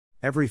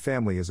Every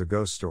family is a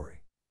ghost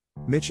story.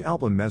 Mitch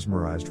Albom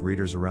mesmerized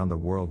readers around the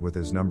world with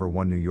his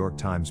 #1 New York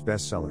Times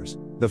bestsellers,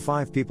 The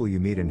 5 People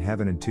You Meet in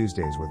Heaven and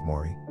Tuesdays with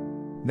Morrie.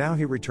 Now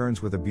he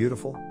returns with a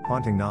beautiful,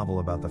 haunting novel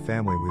about the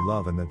family we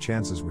love and the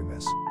chances we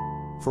miss.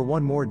 For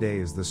One More Day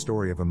is the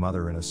story of a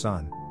mother and a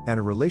son, and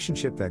a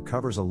relationship that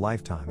covers a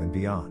lifetime and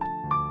beyond.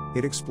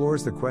 It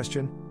explores the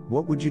question,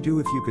 what would you do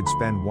if you could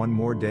spend one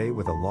more day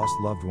with a lost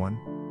loved one?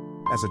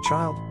 As a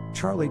child,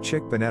 Charley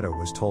Chick Benetto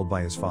was told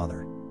by his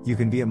father, "You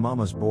can be a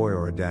mama's boy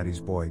or a daddy's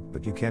boy,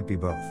 but you can't be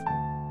both."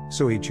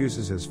 So he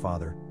chooses his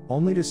father,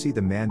 only to see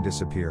the man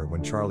disappear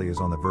when Charley is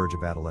on the verge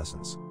of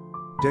adolescence.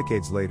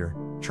 Decades later,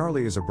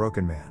 Charley is a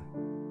broken man.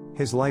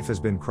 His life has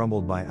been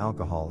crumbled by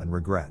alcohol and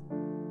regret.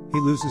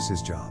 He loses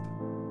his job.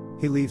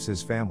 He leaves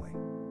his family.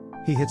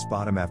 He hits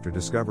bottom after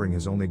discovering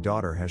his only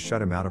daughter has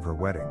shut him out of her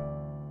wedding.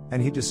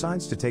 And he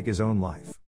decides to take his own life.